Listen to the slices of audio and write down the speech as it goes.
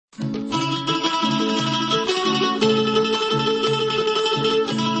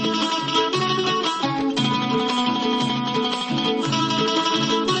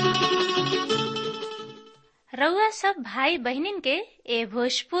भाई बहनिन के ए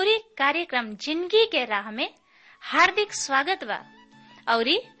भोजपुरी कार्यक्रम जिंदगी के राह में हार्दिक स्वागत बा।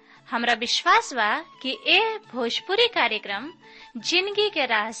 औरी हमरा विश्वास बा कि ए भोजपुरी कार्यक्रम जिंदगी के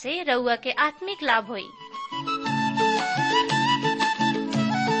राह से रउआ के आत्मिक लाभ होई।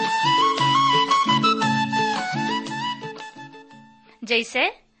 जैसे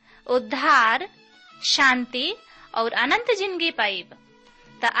उद्धार, शांति और अनंत जिंदगी पाइब।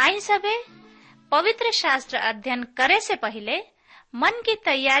 त आई सबे पवित्र शास्त्र अध्ययन करे से पहले मन की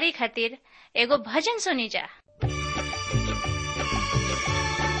तैयारी खातिर एगो भजन सुनी जा।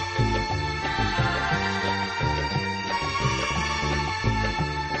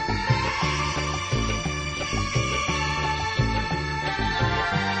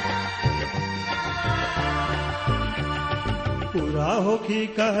 पूरा होखी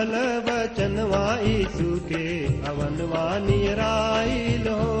कहल वचनवा यीशु के अवनवा निराइल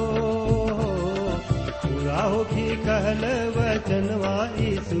हो। पूरा होखी कहल वचनवा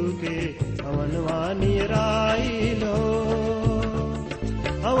यीशु के अवनवा निराइल हो।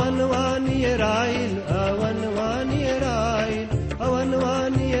 अवनवा निराइल, अवनवा निराइल, अवनवा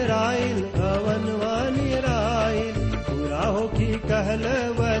निराइल, अवनवा निराइल। पूरा होखी कहल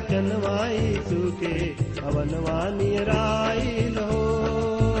वचनवा यीशु के अवनवा निराइल हो।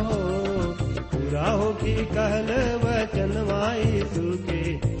 पूरा होखी कहल वचनवा यीशु के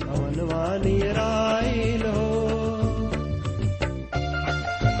अवनवा निराइल हो।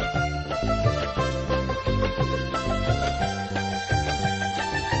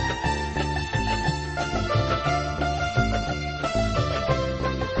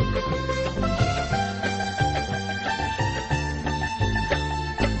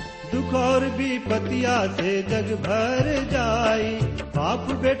 और विपतिया से जग भर जाई,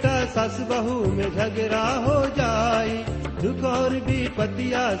 बाप बेटा सस बहू में झगड़ा हो जाई। दुख और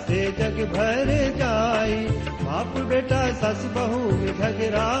विपतिया से जग भर जाई, बाप बेटा सस बहू में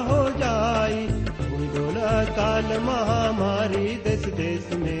झगड़ा हो जाई। बुढ़ोला काल महामारी देश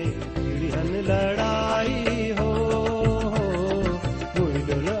देश में चिड़िहन लड़ाई हो।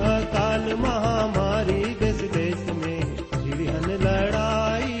 बुढ़ोला काल महामारी देश देश में चिड़िहन लड़ाई।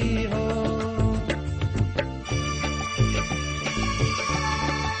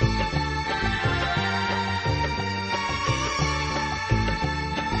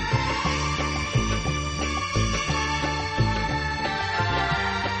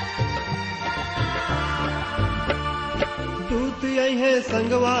 है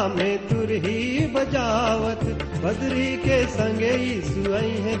संगवा में तुरही बजावत, बदरी के संगे यीशु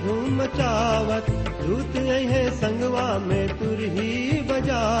है धूम मचावत। दूत है संगवा में तुरही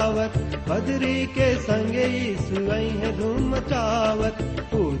बजावत, बदरी के संगे यीशु है धूम मचावत।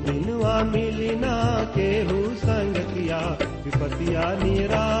 ओ दिनवा मिली ना केहू संगतिया, विपतिया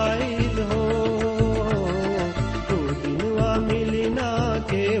निराइल हो। ओ दिनवा मिली ना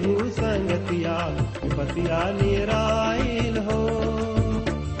केहू संगतिया, विपतिया निराइल हो।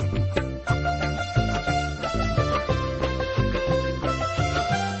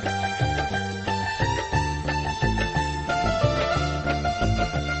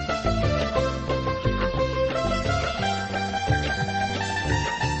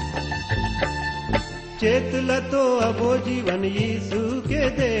 चेत लतो अबो जीवन यीशु के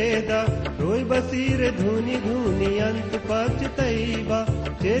देदा, रोई बसीर धूनी धूनी अंत पछतैबा।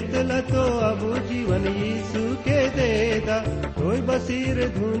 चेत लतो अबो जीवन यीशु के देदा, रोई बसीर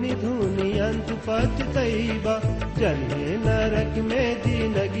धूनी धूनी अंत पछतैबा। चले नरक में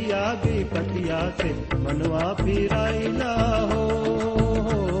जिंदगिया विपतिया से मनवा फिराइला हो।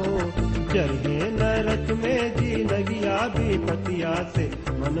 चले नरक में जिंदगिया विपतिया से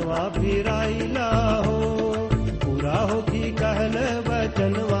मनवा फिराइला हो। पूरा होखी कहल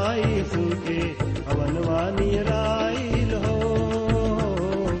वचनवा यीशु के अवनवा निराइल हो।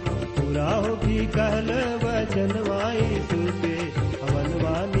 पूरा होखी कहल वचनवा यीशु के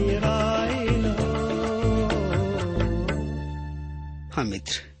अवनवा निराइल हो। हाँ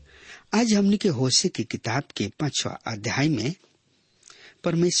मित्र, आज हमने के होशे की किताब के 5वां अध्याय में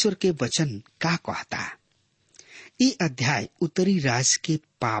परमेश्वर के वचन का कहता। ये अध्याय उत्तरी राज के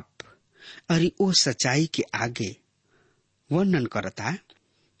पाप और ओ सच्चाई के आगे वर्णन करता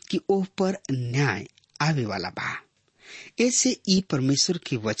कि ओह पर न्याय आवे वाला बा। ऐसे ई परमेश्वर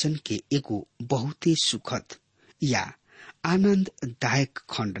के वचन के एगो बहुत ही सुखद या आनंददायक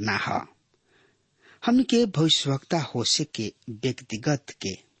खंड ना है। हमके भविष्यवक्ता होशे के व्यक्तिगत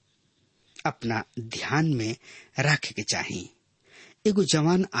के अपना ध्यान में रखे के चाहिए। एगो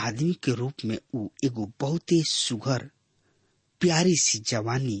जवान आदमी के रूप में ऊ एगो बहुत ही सुघर प्यारी सी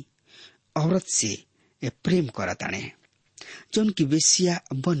जवानी औरत से प्रेम करताने, जौन की वेश्या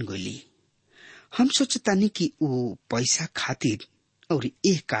बन गई। हम सोचतानी कि वो पैसा खातिर और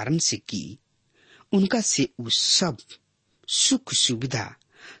एक कारण से कि उनका से उ सब सुख सुविधा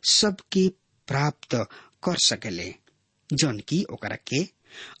सबके प्राप्त कर सकेले जौन की ओकरा के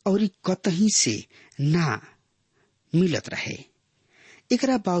और कतही से ना मिलत रहे।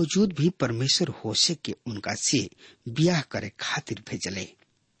 एकरा बावजूद भी परमेश्वर होशे के उनका से ब्याह करे खातिर भेजले।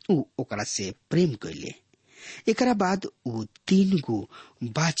 उ ओकरा से प्रेम कैले। एकरा बाद उ 3 गो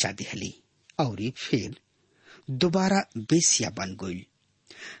बाचा दिहली और फिर दोबारा बेसिया बन गई।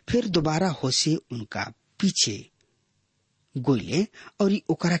 फिर दोबारा होशे उनका पीछे गोइले और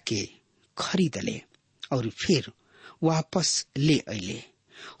ओकरा के खरीदले और फिर वापस ले अइले।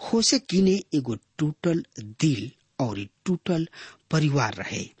 होशे किने एगो टूटल दिल और टूटल परिवार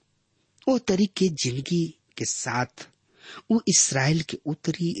रहे। ओ तरीके जिंदगी के साथ उ इस्राएल के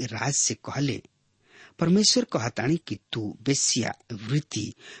उत्तरी राज से कहले, परमेश्वर कहतानी कि तू बेसिया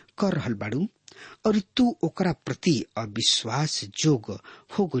वृत्ति कर रहल बाड़ू और तू ओकरा प्रति अविश्वास जोग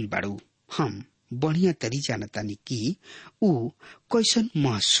हो गइल बाड़ू। हम बढ़िया तरी जानतानी कि उ कैसन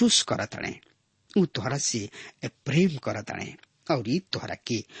महसूस करताने। उ तोहरा से प्रेम करताने और तोहरा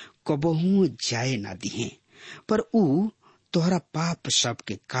के कबहू जाए ना दिहे, पर उ तोहरा पाप सब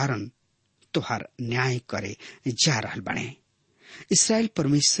के कारण तोहर न्याय करे जा रहल बाड़े। इस्राएल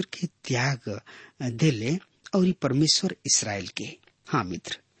परमेश्वर के त्याग देले और परमेश्वर इस्राएल के। हाँ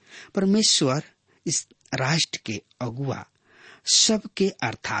मित्र, परमेश्वर इस राष्ट्र के अगुआ सब के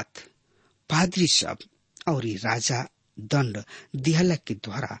अर्थात पादरी सब और राजा दंड दिहला के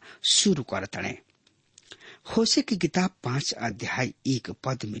द्वारा शुरू करतने। होशे की किताब 5 अध्याय 1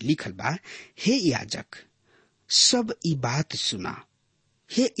 पद में लिखल बा, हे याजक सब ई बात सुना,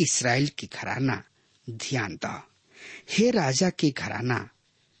 हे इस्राएल के घराना ध्यान द, हे राजा के घराना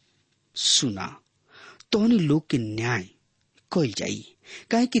सुना, तोहनी लोग के न्याय कइल जाई।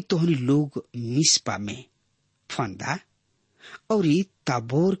 काहे कि तोहनी लोग मिस्पा में फंदा और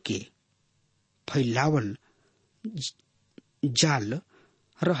ताबोर के फैलावल जाल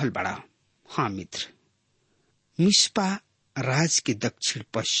रहल बड़ा। हाँ मित्र, मिस्पा राज के दक्षिण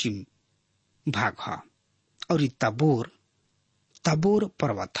पश्चिम भाग है और ताबोर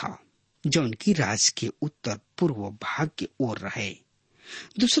पर्वत है जौन की राज के उत्तर पूर्व भाग के ओर रहे।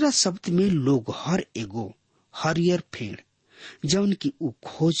 दूसरा शब्द में लोग हर एगो हरियर फेड़ जौन की उ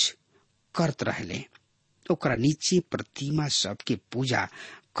खोज करत रहले ओकरा नीचे प्रतिमा सब के पूजा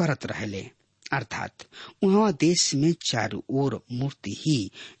करत रहले, अर्थात वहाँ देश में चारों ओर मूर्ति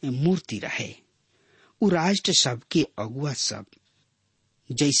ही मूर्ति रहे। उ राष्ट्र सब के अगुआ सब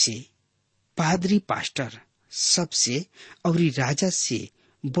जैसे पादरी पास्टर सबसे और राजा से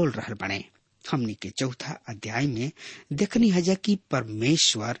बोल रहल बने। हमनी के 4 अध्याय में देखनी हजा कि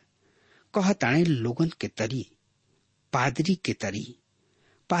परमेश्वर कहताने लोगन के तरी पादरी के तरी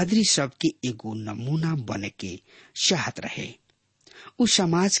पादरी सब के एगो नमूना बने के चाहत रहे। उ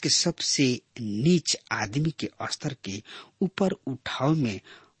समाज के सबसे नीच आदमी के स्तर के ऊपर उठाव में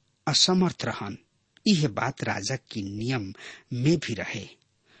असमर्थ रहन। यह बात राजा की नियम में भी रहे।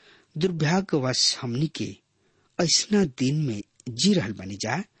 दुर्भाग्यवश हमनी के ऐसना दिन में जी रहल बनी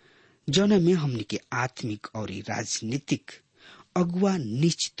जा जौन में हमनी के आत्मिक और राजनीतिक अगुआ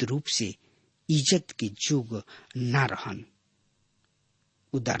निश्चित रूप से इज्जत के जोग ना रहन।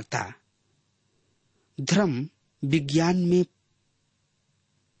 उदारता धर्म विज्ञान में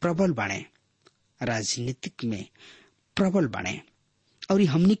प्रबल बने, राजनीतिक में प्रबल बने और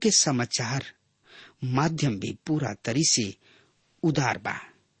हमनी के समाचार माध्यम भी पूरा तरी से उदार बा।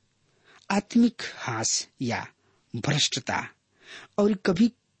 आत्मिक हास या भ्रष्टता और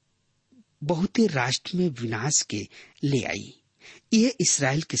कभी बहुते राष्ट्र में विनाश के ले आई। यह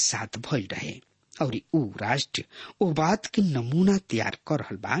इस्राएल के साथ भइल रहे और उ राष्ट्र ओ बात के नमूना तैयार कर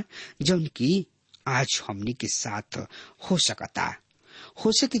रहल बा जौन की आज हमनी के साथ हो सकता।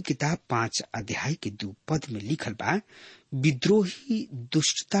 होशे की किताब 5 अध्याय के 2 पद में लिखल बा, विद्रोही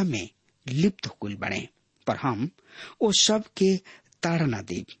दुष्टता में लिप्त होल बने, पर हम ओ सब के ताड़ना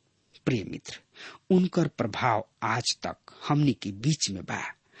देव। प्रिय मित्र, उनकर प्रभाव आज तक हमनी के बीच में बा।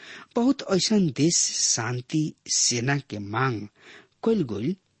 बहुत ऐसा देश शांति सेना के मांग कइल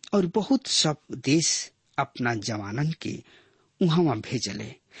गइल और बहुत सब देश अपना जवानन के उहां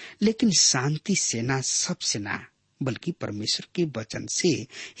भेजले, लेकिन शांति सेना सबसे ना बल्कि परमेश्वर के वचन से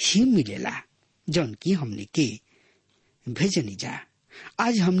ही मिलेला जौन की हमनी के भेजनी जा।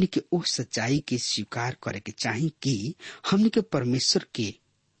 आज हमनी के ओ सच्चाई के स्वीकार करे के चाही कि हमनी के परमेश्वर के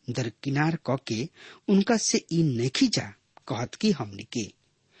दरकिनार क के उनका से ई नहीं जा कहत कि हमनी के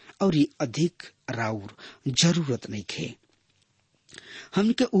और ये अधिक राउर जरूरत नहीं खे।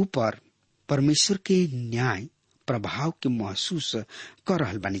 हमनी के ऊपर परमेश्वर के न्याय प्रभाव के महसूस कर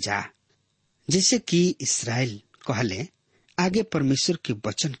रहल बनी जा। जैसे कि इसराइल कहले। आगे परमेश्वर के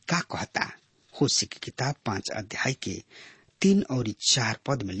वचन का कहता। होशे की किताब 5 अध्याय के 3 और 4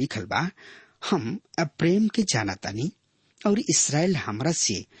 पद में लिखल बा, हम अप्रेम के जानतानी और इसराइल हमरा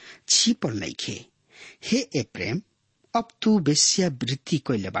से छिपल नइखे। हे एप्रेम, अब तू वेश्यावृत्ति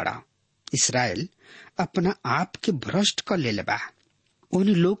कइले बाड़ा। इसराइल अपना आप के भ्रष्ट कर लेले बा।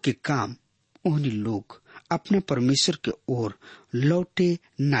 ओहनी लोग के काम ओहनी लोग अपना परमेश्वर के ओर लौटे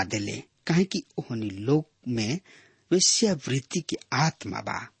ना देले, काहे कि ओहनी लोग में वेश्यावृत्ति की आत्मा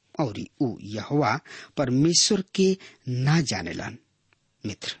बा और ऊ यहोवा परमेश्वर के ना जानेलन।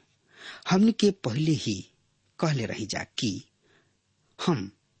 मित्र, हमने के पहले ही कहले रही जा कि हम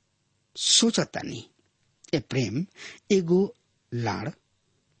सोचतानी ए प्रेम एगो लाड़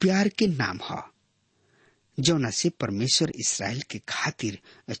प्यार के नाम ह, जौना से परमेश्वर इसराइल के खातिर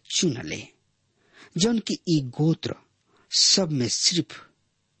चुनले। जौन की ई गोत्र सब में सिर्फ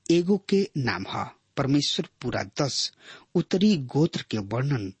एगो के नाम ह। परमेश्वर पूरा 10 उत्तरी गोत्र के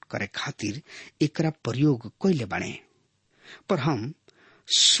वर्णन करे खातिर एकरा प्रयोग कइले बाणे, पर हम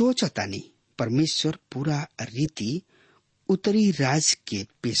सोचतानी परमेश्वर पूरा रीति उत्तरी राज के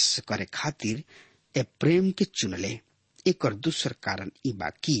पेश करे खातिर ए प्रेम के चुनले। एकर दूसर कारण ई बा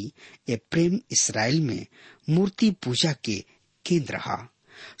कि ए प्रेम इसराइल में मूर्ति पूजा के केंद्र ह।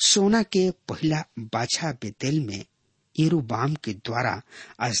 सोना के पहला बाछा बेतेल में यरूबाम के द्वारा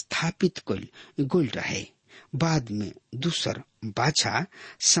स्थापित कइल गइल रहे। बाद में दूसर बाछा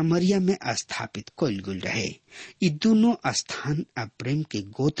समरिया में स्थापित कइल गइल रहे। ये दोनों स्थान अब्राम के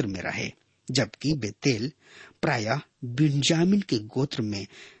गोत्र में रहे, जबकि बेतेल प्रायः बिन्यामीन के गोत्र में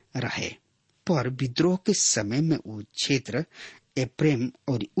रहे। पर विद्रोह के समय में वो क्षेत्र एप्रेम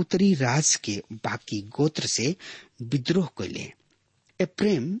और उत्तरी राज के बाकी गोत्र से विद्रोह कइले।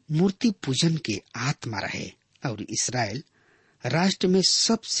 एप्रेम मूर्ति पूजन के आत्मा रहे और इसराइल राष्ट्र में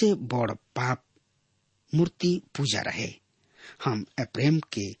सबसे बड़ पाप मूर्ति पूजा रहे। हम एप्रेम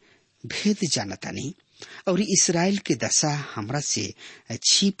के भेद जानतानी और इसराइल के दशा हमरा से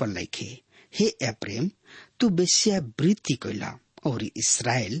छिपल नइखे। हे एप्रेम, तू वेश्यावृत्ति कइला और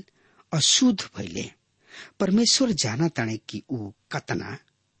इसराइल अशुद्ध भइले। परमेश्वर जानताने कि ऊ कतना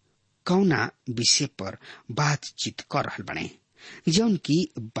कौना विषय पर बातचीत कर रहल बने, जौन की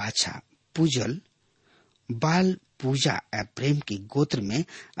बाछा पूजल बाल पूजा एप्रेम के गोत्र में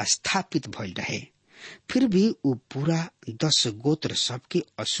स्थापित भइल रहे। फिर भी ऊ पूरा 10 गोत्र सबके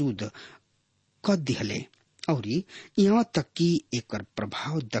अशुद्ध क दिहले और यहाँ तक कि एकर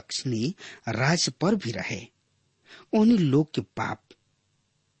प्रभाव दक्षिणी राज्य पर भी रहे। उन्हीं लोग के पाप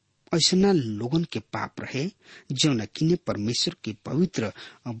ऐसना लोगन के पाप रहे जौन किने परमेश्वर के पवित्र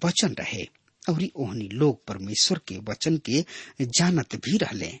वचन रहे और ओहनी लोग परमेश्वर के वचन के जानत भी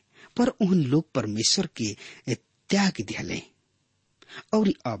रहले, पर ओहनी लोग परमेश्वर के त्याग दिहले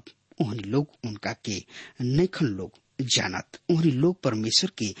और अब ओहनी लोग उनका के नैखन लोग जानत। ओहनी लोग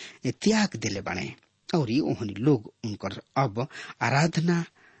परमेश्वर के त्याग दिले बने और ओहनी लोग उनकर अब आराधना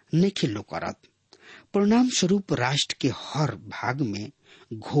नैखे लोग करत। परिणाम स्वरूप राष्ट्र के हर भाग में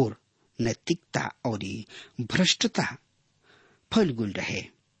घोर नैतिकता और भ्रष्टता फैल गुल रहे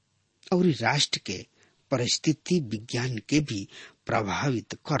और राष्ट्र के परिस्थिति विज्ञान के भी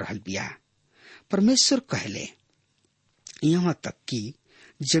प्रभावित कर रहल बिया। परमेश्वर कहले यहाँ तक कि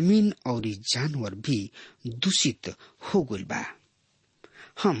जमीन और जानवर भी दूषित हो गइल बा।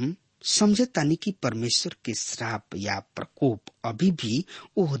 हम समझतानी कि परमेश्वर के श्राप या प्रकोप अभी भी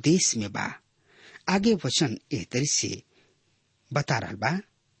ओह देश में बा। आगे वचन एह तरी से बता रहल बा,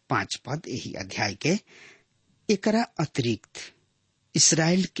 5 पद यही अध्याय के। एकरा अतिरिक्त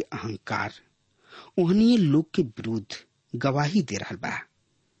इसराइल के अहंकार ओहनी लोग के विरुद्ध गवाही दे रहल बा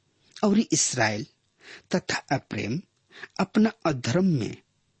और इसराइल तथा अप्रेम अपना अधर्म में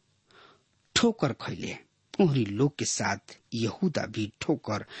ठोकर खैले। ओहनी लोग के साथ यहूदा भी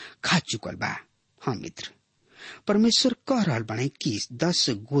ठोकर खा चुकल बा। हाँ मित्र, परमेश्वर कह रहल बाने कि 10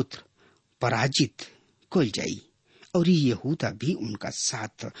 गोत्र पराजित कइल जाई और यहूदा भी उनका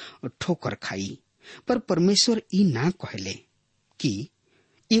साथ ठोकर खाई। पर परमेश्वर ई ना कहले कि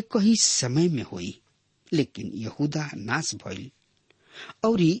एक ही समय में होई, लेकिन यहूदा नाश भइल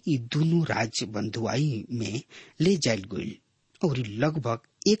और ई दोनों राज्य बंधुआई में ले जायल गइल और लगभग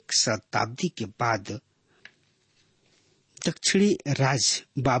 1 शताब्दी के बाद दक्षिणी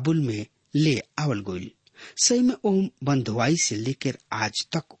राज्य बाबुल में ले आवल गइल। सही में ओ बंधुआई से लेकर आज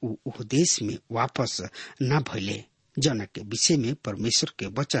तक वो देश में वापस न भइले, जना के विषय में परमेश्वर के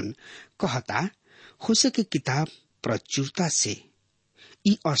वचन कहता। होशे की किताब प्रचुरता से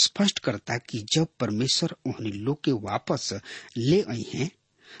ई स्पष्ट करता कि जब परमेश्वर उन्हीं लोग के वापस ले आई हैं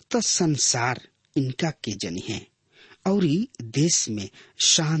तो संसार इनका के जनी है और देश में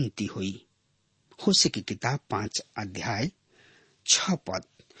शांति हुई। होशे की किताब 5 अध्याय 6 पद।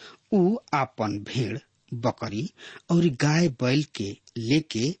 ऊ आपन भेड़ बकरी और गाय बैल के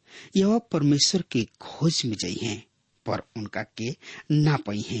लेके यह परमेश्वर के खोज में जाइ हैं, पर उनका के ना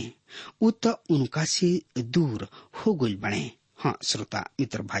पई हैं। ऊ तो उनका से दूर हो गइल बने। हाँ श्रोता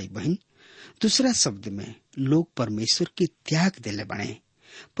मित्र भाई बहन, दूसरा शब्द में लोग परमेश्वर के त्याग देले बने।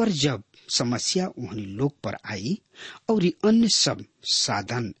 पर जब समस्या उन्हीं लोग पर आई और अन्य सब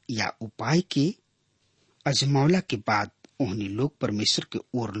साधन या उपाय के अजमावला के बाद उन्हीं लोग परमेश्वर के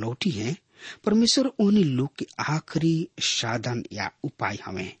ओर लौटी हैं। परमेश्वर उन्हीं लोग के आखिरी साधन या उपाय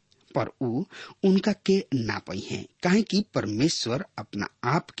हमें, पर ऊ उनका के ना पाई हैं, काहे कि परमेश्वर अपना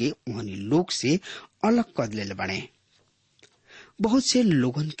आप के उन्हीं लोग से अलग कर ले बने। बहुत से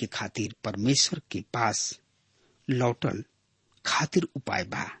लोगन के खातिर परमेश्वर के पास लौटल खातिर उपाय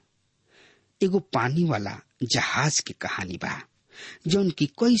बा। एगो पानी वाला जहाज की कहानी बा, जौन की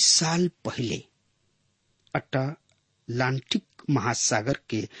कई साल पहले अटलांटिक महासागर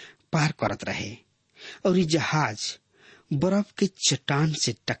के पार करत रहे और ये जहाज बर्फ के चट्टान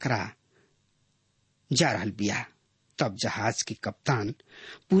से टकरा जा रहल बिया। तब जहाज के कप्तान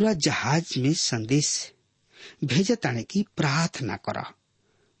पूरा जहाज में संदेश भेजे ताने की प्रार्थना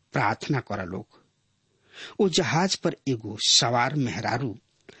करा लोग। वो जहाज पर एगो सवार मेहरारू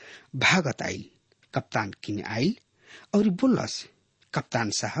भागत आइल, कप्तान किने आइल और बोलस, कप्तान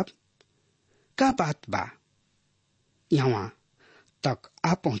साहब का बात बा, यहाँ तक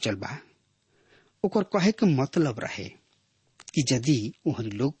आ पहुंचल बा। ओकर कहे के मतलब रहे कि यदि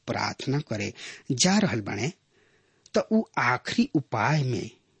उन्हीं लोग प्रार्थना करे जा रहल बने तो ऊ आखिरी उपाय में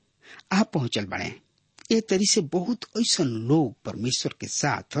आ पहुंचल बने। ए तरी से बहुत ऐसा लोग परमेश्वर के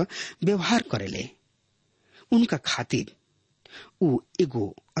साथ व्यवहार करेले। उनका खातिर ऊ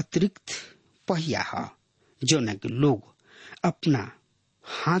एगो अतिरिक्त पहिया है, जो न कि लोग अपना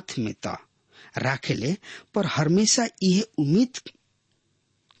हाथ में तो राखेले, पर हमेशा यह उम्मीद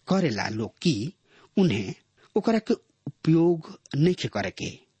करेला लोग कि उन्हें ओकरा के उपयोग नहीं करे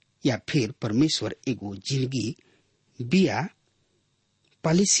के। या फिर परमेश्वर एगो जिंदगी बिया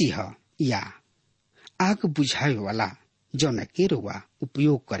पॉलिसी है या आग बुझावे वाला, जौन के रुआ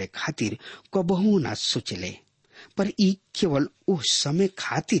उपयोग करे खातिर कबहू ना सोचले, पर ई केवल उस समय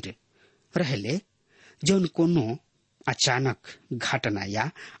खातिर रहले जौन कोनो अचानक घटना या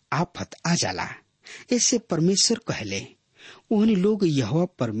आफत आ जाला। ऐसे परमेश्वर कहले उन्हीं लोग यहोवा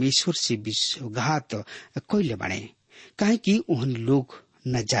परमेश्वर से विश्वासघात कइले बने, काहे कि उन्हीं लोग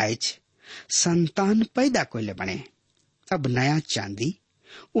नाजायज संतान पैदा कइले बने। अब नया चांदी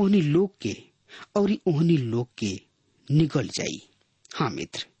उन्हीं लोग के और उन्हीं लोग के निगल जाई। हाँ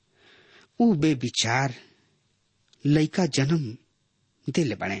मित्र, ऊ बेविचार लइका जन्म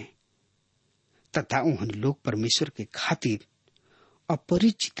देले बने तथा उन्हीं लोग परमेश्वर के खातिर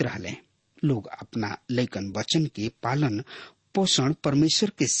अपरिचित रहले। लोग अपना लइकन वचन के पालन पोषण परमेश्वर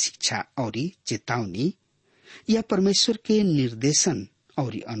के शिक्षा और चेतावनी या परमेश्वर के निर्देशन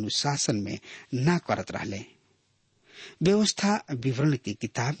और अनुशासन में ना करत रहले। व्यवस्था विवरण की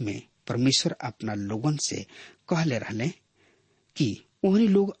किताब में परमेश्वर अपना लोगन से कहले रहले कि उन्हीं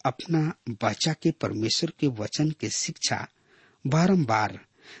लोग अपना बच्चा के परमेश्वर के वचन के शिक्षा बारंबार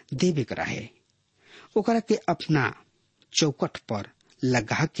देवे के रहे, ओकरा के अपना चौकट पर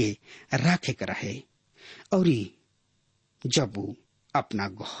लगा के रखे के रहे। और जब वो अपना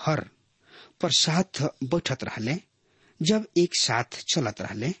घर पर साथ बैठत रहले, जब एक साथ चलत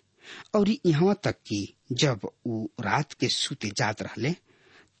रहले, और यहाँ तक कि जब वो रात के सूते जात रहले,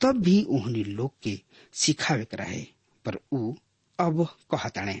 तब भी उन्हीं लोग के सिखावे के रहे। पर ऊ अब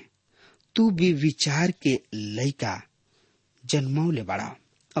कहताने, तू भी विचार के लइका जन्मौले बड़ा,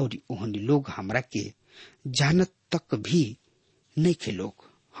 और उन्हीं लोग हमरा के जानत तक भी नहीं खे लोग।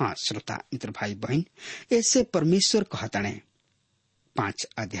 हाँ श्रोता मित्र भाई बहन, ऐसे परमेश्वर कहताने 5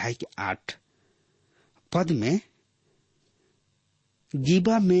 अध्याय के 8 पद में,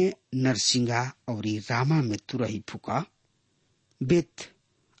 गीबा में नरसिंगा और रामा में तुरही फूका, बेत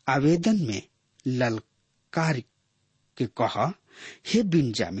आवेदन में ललकार के कहा, हे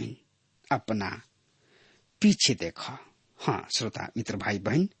बिन्यामीन अपना पीछे देखा। हाँ श्रोता मित्र भाई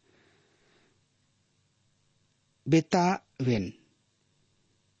बहन, बेतावेन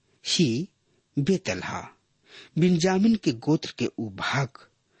ही बेतल हा। बिन्यामीन के गोत्र के उ भाग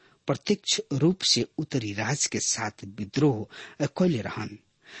प्रत्यक्ष रूप से उत्तरी राज के साथ विद्रोह कैले रहन।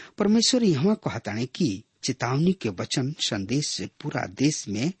 परमेश्वर यहाँ कहताने कि चेतावनी के वचन संदेश से पूरा देश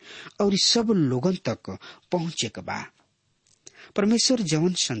में और सब लोगन तक पहुंचे के बा। परमेश्वर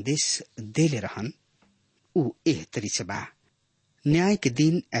जवन संदेश देले रहन उ एह तरी से बा, न्याय के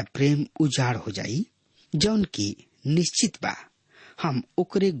दिन प्रेम उजाड़ हो जाई, जौन की निश्चित बा। हम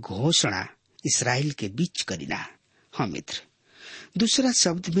ओकरे घोषणा इसराइल के बीच करीना। हाँ मित्र, दूसरा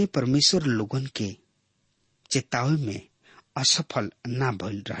शब्द में परमेश्वर लोगन के चेतावे में असफल ना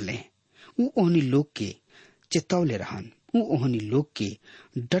भइल रहले। उ ओहनी लोग के चेतावले रहन, उ ओहनी लोग के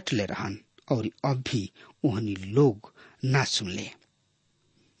डटले रहन और अब भी ओहनी लोग ना सुनले।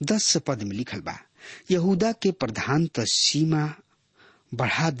 10 पद में लिखल बा, यहूदा के प्रधान त सीमा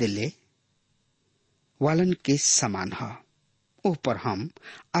बढ़ा देले वालन के समान ह, ओह पर हम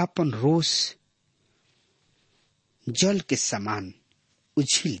आपन रोष जल के समान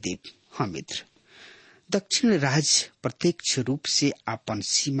उछिल देव। हाँ मित्र, दक्षिण राज्य प्रत्यक्ष रूप से आपन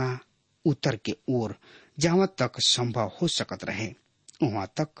सीमा उत्तर के ओर जहां तक संभव हो सकत रहे वहां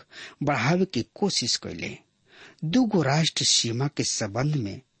तक बढ़ावे की कोशिश कैले। दूगो राष्ट्र सीमा के संबंध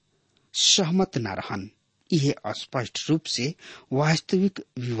में सहमत न रहन। यह स्पष्ट रूप से वास्तविक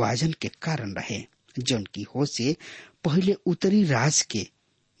विभाजन के कारण रहे, जौन की हो से पहले उत्तरी राज के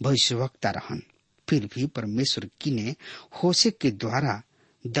भविष्यवक्ता रहन। फिर भी परमेश्वर किने होशे के द्वारा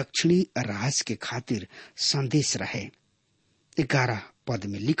दक्षिणी राज के खातिर संदेश रहे। 11 पद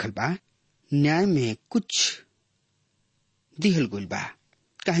में लिखल बा, न्याय में कुछ दिहल गइल बा,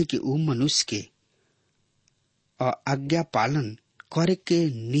 काहे कि ऊ मनुष्य के आज्ञा पालन करे के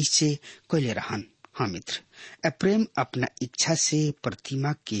नीचे कैले रहन। हाँ मित्र, अप्रेम अपना इच्छा से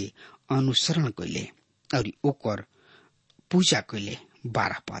प्रतिमा के अनुसरण कैले और ओकर पूजा कैले।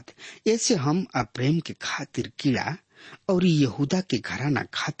 12 पद, ऐसे हम अप्रेम के खातिर कीड़ा और यहूदा के घराना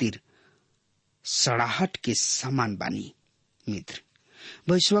खातिर सड़ाहट के समान बानी। मित्र,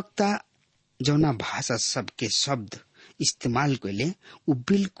 भविष्यवक्ता जौना भाषा सबके शब्द इस्तेमाल कैले वो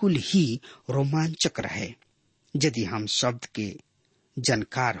बिल्कुल ही रोमांचक रहे। यदि हम शब्द के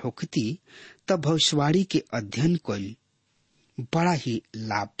जानकार होखती तब भविष्यवाणी के अध्ययन कैल बड़ा ही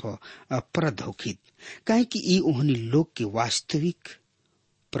लाभप्रद होखित, काहे कि ई ओहनी लोग के वास्तविक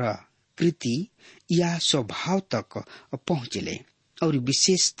प्रकृति या स्वभाव तक पहुंचले और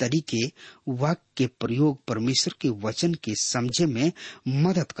विशेष तरीके वाक्य के प्रयोग परमेश्वर के वचन के समझे में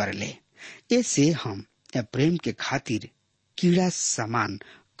मदद करले। ऐसे हम प्रेम के खातिर कीड़ा समान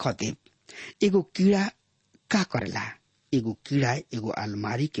खदेब। एगो कीड़ा का करेला? एगो कीड़ा एगो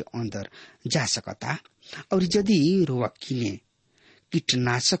अलमारी के अंदर जा सकता और यदि रोवा किने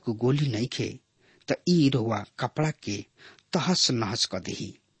कीटनाशक गोली नहीं खे तो ई रोवा कपड़ा के तहस नहस कर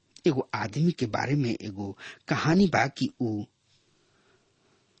देही। एगो आदमी के बारे में एगो कहानी बा कि ऊ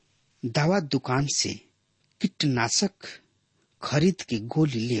दवा दुकान से कीटनाशक खरीद के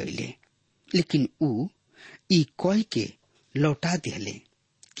गोली ले अइले, लेकिन ऊ ई कह के लौटा दिले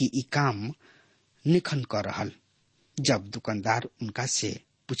कि ई काम निखन कर रहल। जब दुकानदार उनका से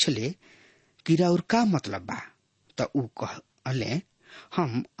पूछले कि और का मतलब बा, तो ऊ कहले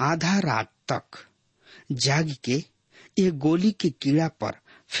हम आधा रात तक जाग के ये गोली के कीड़ा पर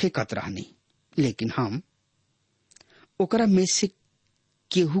फेंकत रहनी, लेकिन हम ओकरा में से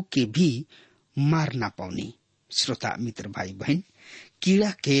केहू के भी मार ना पाऊनी। श्रोता मित्र भाई बहन,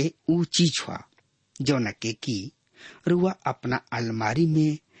 कीड़ा के ऊ चीज हुआ जौना के की रुआ अपना अलमारी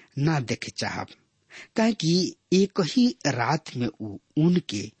में ना देखे चाहब, काहे कि एक ही रात में ऊ ऊन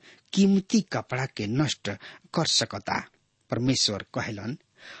के कीमती कपड़ा के नष्ट कर सकता। परमेश्वर कहलन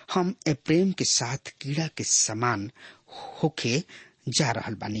हम प्रेम के साथ कीड़ा के समान होके जा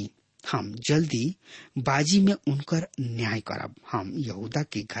रहल बानी। हम जल्दी बाजी में उनकर न्याय करब। हम यहूदा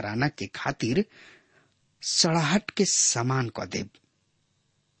के घराना के खातिर सड़ाहट के समान क देब।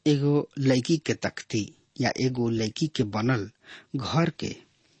 एगो लड़की के तख्ती या एगो लड़की के बनल घर के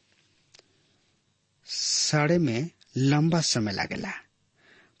सड़े में लंबा समय लागेला।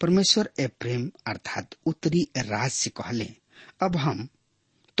 परमेश्वर प्रेम अर्थात उत्तरी राज से कहले अब हम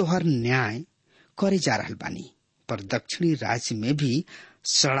तोहर न्याय करे जा रहल बानी, पर दक्षिणी राज्य में भी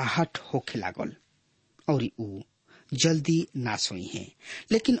सड़ाहट होखे लागल और ऊ जल्दी नाश हुई है,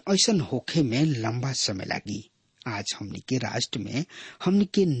 लेकिन ऐसा होखे में लंबा समय लागी। आज हमनी के राष्ट्र में हमनी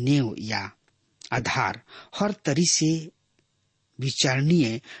के नेव या आधार हर तरी से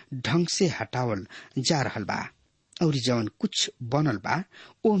विचारणीय ढंग से हटावल जा रहल बा और जवन कुछ बनल बा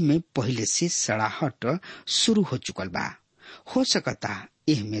ओ में पहले से सड़ाहट शुरू हो चुकल बा। हो सकता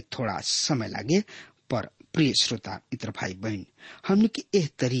एह में थोड़ा समय लागे, पर प्रिय श्रोता मित्र भाई बहन, हमने के एह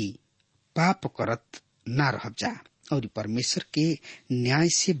तरी पाप करत ना रह जा और परमेश्वर के न्याय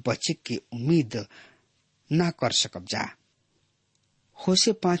से बचे के उम्मीद ना कर सकब जा।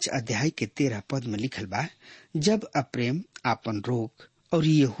 होशे 5 अध्याय के 13 पद में लिखल बा, जब अप्रेम आपन रोग और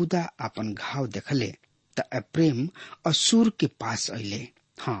यहूदा आपन घाव देखले त अप्रेम असूर के पास अइले।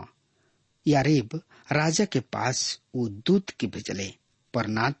 हाँ, यारेब राजा के पास ऊ दूत के भेजले, पर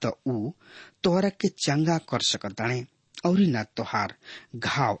ना तो ऊ तोहरा के चंगा कर सकताने और न तोहार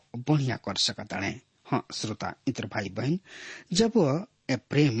घाव बढ़िया कर सकताणे। हाँ श्रोता मित्र भाई बहन, जब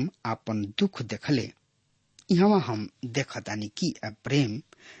प्रेम आपन दुख देखले, यहाँ हम देखतानी कि प्रेम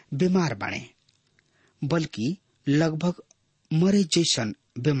बीमार बाणे, बल्कि लगभग मरे जैसन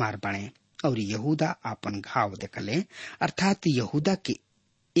बीमार बाणे। और यहूदा आपन घाव देखले, अर्थात यहूदा के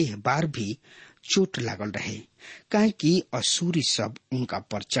एह बार भी चोट लागल रहे, काहे कि असूरी सब उनका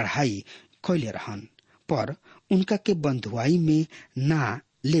पर चढ़ाई कैले रहन, पर उनका के बंधुआई में ना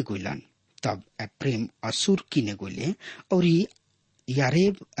ले गोलन। तब प्रेम असुर किने गोले और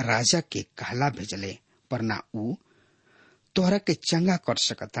यारेब राजा के कहला भेजले, पर ना ऊ तोहरा के चंगा कर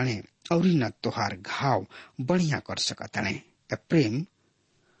सकताने और न तोहार घाव बढ़िया कर सकताने। प्रेम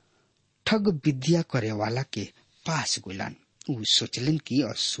ठग विद्या करे वाला के पास गोलन। ऊ सोचलन कि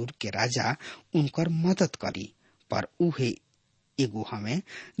असुर के राजा उनकर मदद करी, पर उहे एगो हमें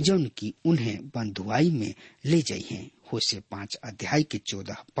जौन की उन्हें बंधुआई में ले जाई है। होशे 5 अध्याय के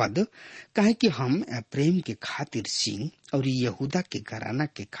 14 पद, काहे कि हम प्रेम के खातिर सिंह और यहूदा के घराना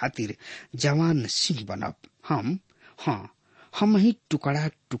के खातिर जवान सिंह बनब। हम ही टुकड़ा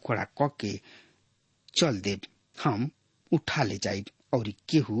टुकड़ा क के चल देब, हम उठा ले जाइब और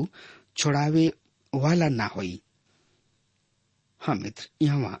केहू छोड़ावे वाला ना होई। हाँ मित्र,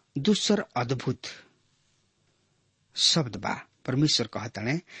 यहाँ दूसर अद्भुत शब्द बा। परमेश्वर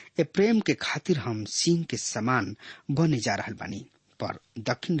कहताने, ए प्रेम के खातिर हम सिंह के समान बने जा रहल बानी, पर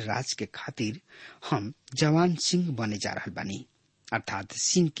दक्षिण राज के खातिर हम जवान सिंह बने जा रहल बानी, अर्थात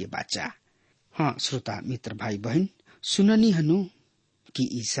सिंह के बच्चा। हाँ श्रोता मित्र भाई बहन, सुननी हनु कि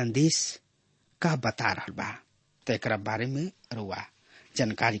ई संदेश का बता रहल बा, तो एकरा बारे में रुआ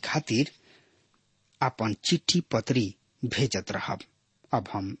जानकारी खातिर अपन चिट्ठी पत्री भेजत रहब। अब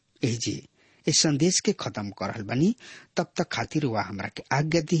हम एजे इस संदेश के खत्म कर रहल बानी, तब तक खातिर रुआ हमरा के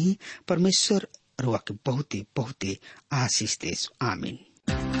आज्ञा दी। परमेश्वर रुआ के बहुते बहुते आशीष देस। आमीन।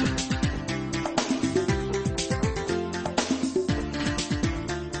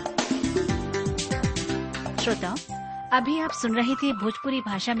 श्रोताओ, अभी आप सुन रहे थे भोजपुरी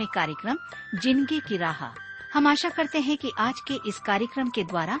भाषा में कार्यक्रम जिंदगी की राह। हम आशा करते हैं कि आज के इस कार्यक्रम के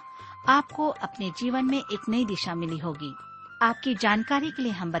द्वारा आपको अपने जीवन में एक नई दिशा मिली होगी। आपकी जानकारी के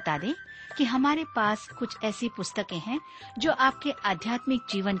लिए हम बता दें कि हमारे पास कुछ ऐसी पुस्तकें हैं जो आपके आध्यात्मिक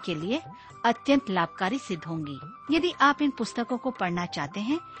जीवन के लिए अत्यंत लाभकारी सिद्ध होंगी। यदि आप इन पुस्तकों को पढ़ना चाहते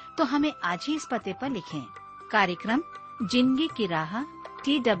हैं तो हमें आज ही इस पते पर लिखें। कार्यक्रम जिंदगी की राह,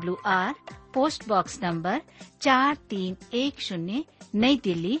 TWR, पोस्ट बॉक्स नंबर 4310, नई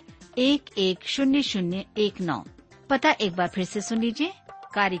दिल्ली 110019। पता एक बार फिर से सुन लीजिए।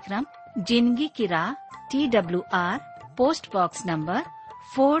 कार्यक्रम जिंदगी की राह, TWR, post box number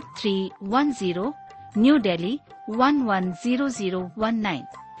 4310, new Delhi 110019।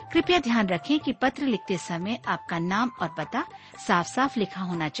 कृपया ध्यान रखें कि पत्र लिखते समय आपका नाम और पता साफ साफ लिखा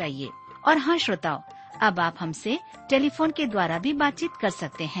होना चाहिए। और हाँ श्रोताओ, अब आप हमसे टेलीफोन के द्वारा भी बातचीत कर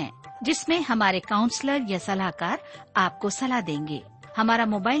सकते हैं, जिसमें हमारे काउंसलर या सलाहकार आपको सलाह देंगे। हमारा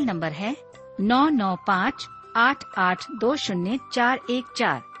मोबाइल नंबर है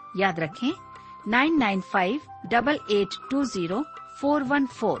 9958820414। याद रखें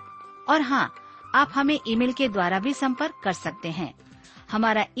 9958820414। और हाँ, आप हमें ईमेल के द्वारा भी संपर्क कर सकते हैं।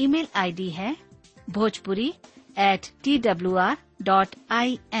 हमारा ईमेल आईडी है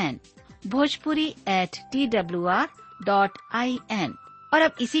bhojpuri@twr.in, bhojpuri@twr.in। और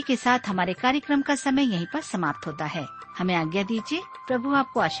अब इसी के साथ हमारे कार्यक्रम का समय यहीं पर समाप्त होता है। हमें आज्ञा दीजिए। प्रभु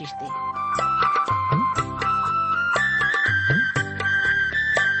आपको आशीष दे।